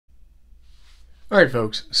Alright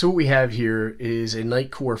folks, so what we have here is a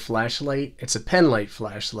Nitecore flashlight. It's a Penlight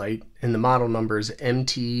flashlight and the model number is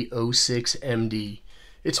MT06MD.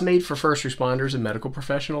 It's made for first responders and medical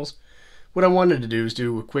professionals. What I wanted to do is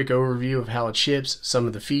do a quick overview of how it ships, some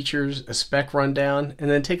of the features, a spec rundown,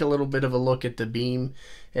 and then take a little bit of a look at the beam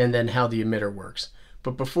and then how the emitter works.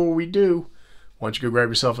 But before we do, why don't you go grab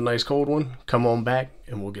yourself a nice cold one, come on back,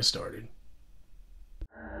 and we'll get started.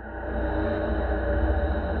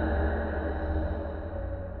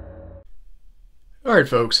 Alright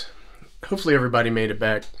folks, hopefully everybody made it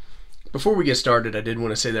back. Before we get started, I did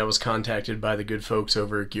want to say that I was contacted by the good folks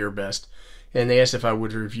over at GearBest, and they asked if I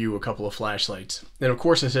would review a couple of flashlights. And of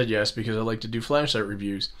course I said yes, because I like to do flashlight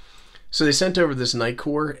reviews. So they sent over this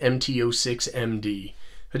Nitecore MT06MD.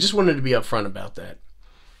 I just wanted to be upfront about that.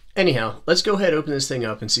 Anyhow, let's go ahead and open this thing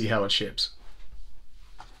up and see how it ships.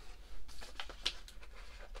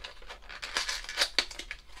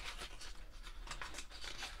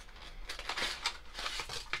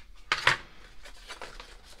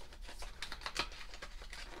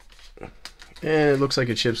 And it looks like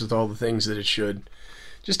it ships with all the things that it should.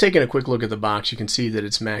 Just taking a quick look at the box, you can see that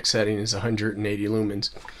its max setting is 180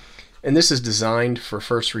 lumens. And this is designed for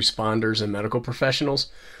first responders and medical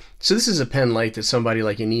professionals. So this is a pen light that somebody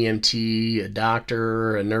like an EMT, a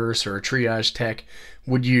doctor, a nurse, or a triage tech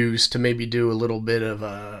would use to maybe do a little bit of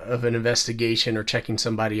an investigation or checking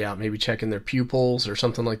somebody out, maybe checking their pupils or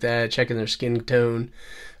something like that, checking their skin tone,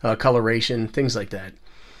 coloration, things like that.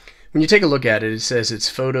 When you take a look at it, it says it's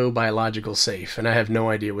photobiological safe, and I have no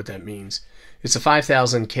idea what that means. It's a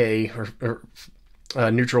 5000K or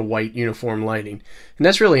neutral white uniform lighting, and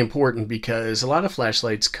that's really important because a lot of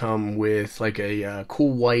flashlights come with like a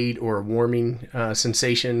cool white or a warming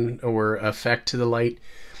sensation or effect to the light,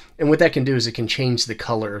 and what that can do is it can change the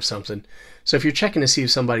color of something. So if you're checking to see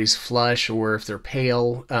if somebody's flush or if they're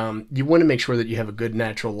pale, you want to make sure that you have a good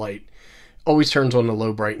natural light. Always turns on the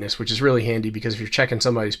low brightness, which is really handy because if you're checking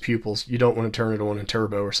somebody's pupils, you don't want to turn it on in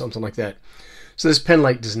turbo or something like that. So this pen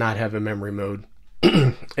light does not have a memory mode.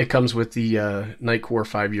 It comes with the Nitecore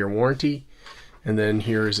 5-year warranty, and then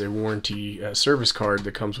here is a warranty service card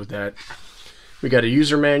that comes with that. We got a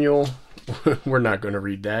user manual. We're not going to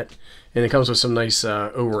read that. And it comes with some nice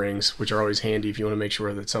O-rings, which are always handy if you want to make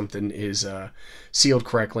sure that something is sealed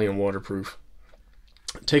correctly and waterproof.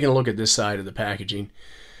 Taking a look at this side of the packaging,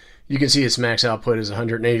 you can see its max output is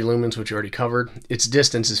 180 lumens, which you already covered. Its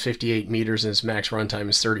distance is 58 meters, and its max runtime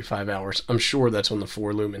is 35 hours. I'm sure that's on the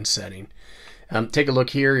 4 lumen setting. Take a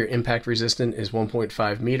look here. Your impact resistant is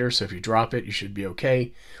 1.5 meters, so if you drop it, you should be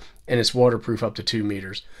okay. And it's waterproof up to 2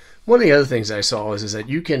 meters. One of the other things I saw is that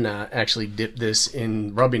you can actually dip this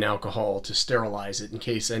in rubbing alcohol to sterilize it in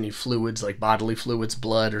case any fluids, like bodily fluids,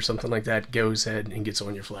 blood, or something like that, goes ahead and gets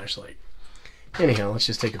on your flashlight. Anyhow, let's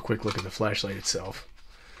just take a quick look at the flashlight itself.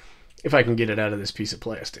 If I can get it out of this piece of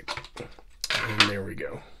plastic. And there we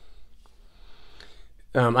go.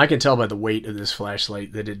 I can tell by the weight of this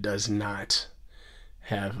flashlight that it does not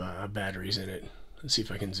have batteries in it. Let's see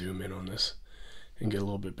if I can zoom in on this and get a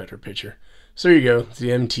little bit better picture. So there you go, the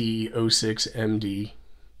MT06MD.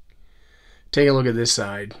 Take a look at this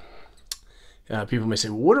side. People may say,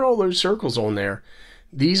 well, what are all those circles on there?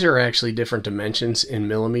 These are actually different dimensions in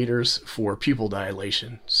millimeters for pupil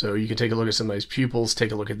dilation. So you can take a look at somebody's pupils,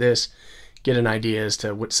 take a look at this, get an idea as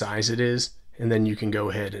to what size it is, and then you can go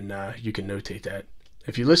ahead and you can notate that.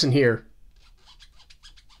 If you listen here,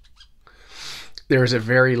 there is a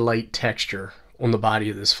very light texture on the body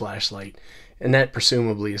of this flashlight, and that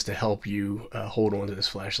presumably is to help you hold on to this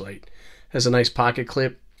flashlight. It has a nice pocket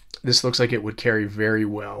clip. This looks like it would carry very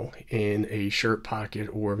well in a shirt pocket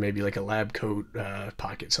or maybe like a lab coat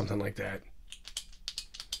pocket, something like that.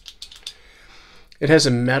 It has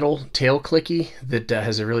a metal tail clicky that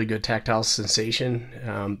has a really good tactile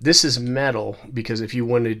sensation. This is metal because if you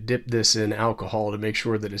want to dip this in alcohol to make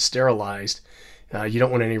sure that it's sterilized, you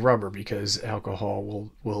don't want any rubber because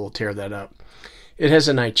alcohol will tear that up. It has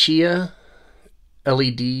a Nichia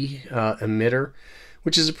LED emitter,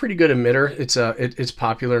 which is a pretty good emitter. It's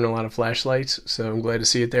popular in a lot of flashlights, so I'm glad to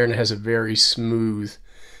see it there, and it has a very smooth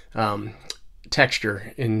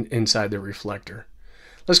texture inside the reflector.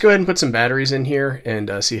 Let's go ahead and put some batteries in here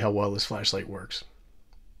and see how well this flashlight works.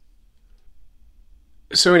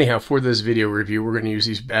 So anyhow, for this video review, we're going to use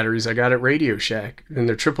these batteries I got at Radio Shack, and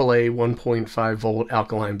they're AAA 1.5 volt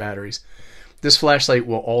alkaline batteries. This flashlight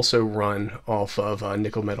will also run off of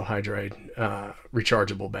nickel metal hydride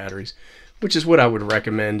rechargeable batteries, which is what I would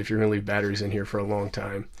recommend if you're going to leave batteries in here for a long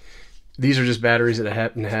time. These are just batteries that I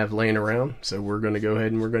happen to have laying around, so we're going to go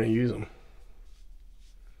ahead and we're going to use them.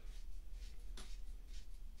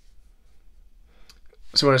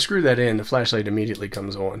 So when I screw that in, the flashlight immediately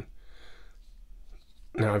comes on.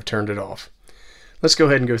 Now I've turned it off. Let's go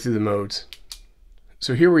ahead and go through the modes.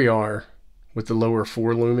 So here we are with the lower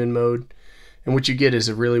 4 lumen mode, and what you get is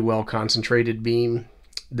a really well concentrated beam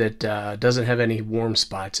that doesn't have any warm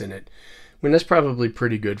spots in it. I mean, that's probably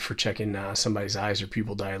pretty good for checking somebody's eyes or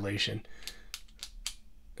pupil dilation.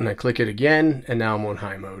 And I click it again, and now I'm on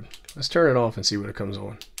high mode. Let's turn it off and see what it comes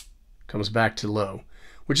on. It comes back to low,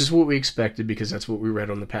 which is what we expected because that's what we read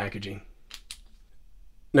on the packaging.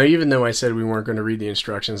 Now, even though I said we weren't going to read the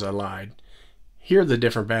instructions, I lied. Here are the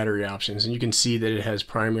different battery options, and you can see that it has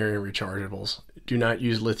primary and rechargeables. Do not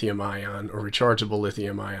use lithium-ion or rechargeable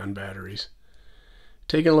lithium-ion batteries.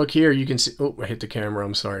 Taking a look here, you can see... Oh, I hit the camera.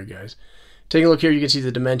 I'm sorry, guys. Taking a look here, you can see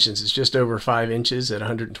the dimensions. It's just over 5 inches at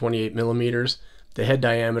 128 millimeters. The head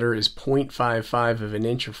diameter is 0.55 of an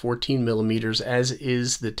inch or 14 millimeters, as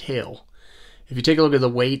is the tail. If you take a look at the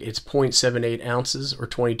weight, it's 0.78 ounces or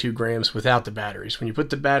 22 grams without the batteries. When you put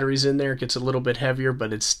the batteries in there, it gets a little bit heavier,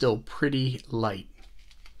 but it's still pretty light.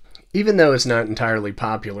 Even though it's not entirely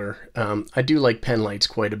popular, I do like Penlights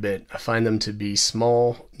quite a bit. I find them to be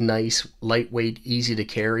small, nice, lightweight, easy to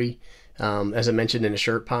carry, as I mentioned, in a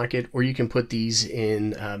shirt pocket, or you can put these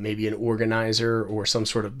in maybe an organizer or some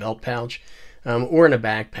sort of belt pouch, or in a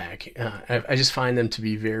backpack. I just find them to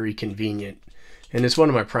be very convenient. And it's one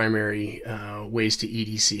of my primary ways to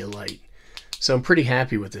EDC a light. So I'm pretty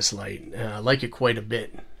happy with this light. I like it quite a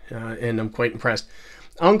bit, and I'm quite impressed.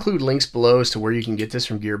 I'll include links below as to where you can get this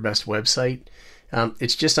from GearBest website.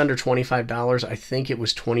 It's just under $25. I think it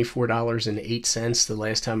was $24.08 the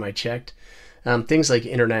last time I checked. Things like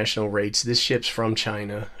international rates. This ships from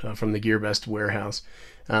China, from the GearBest warehouse.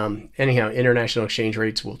 Anyhow, international exchange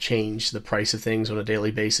rates will change the price of things on a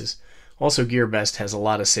daily basis. Also, GearBest has a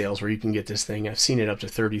lot of sales where you can get this thing. I've seen it up to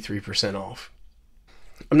 33% off.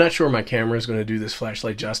 I'm not sure my camera is going to do this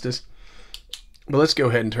flashlight justice, but let's go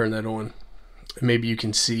ahead and turn that on. Maybe you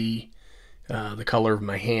can see the color of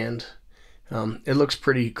my hand. It looks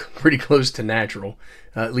pretty close to natural,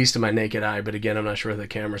 at least to my naked eye, but again, I'm not sure the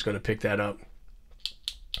camera's going to pick that up.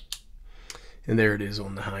 And there it is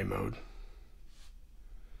on the high mode.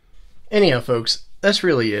 Anyhow, folks, that's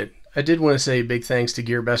really it. I did want to say a big thanks to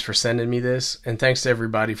GearBest for sending me this, and thanks to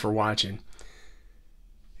everybody for watching.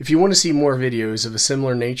 If you want to see more videos of a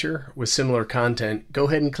similar nature with similar content, go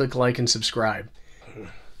ahead and click like and subscribe.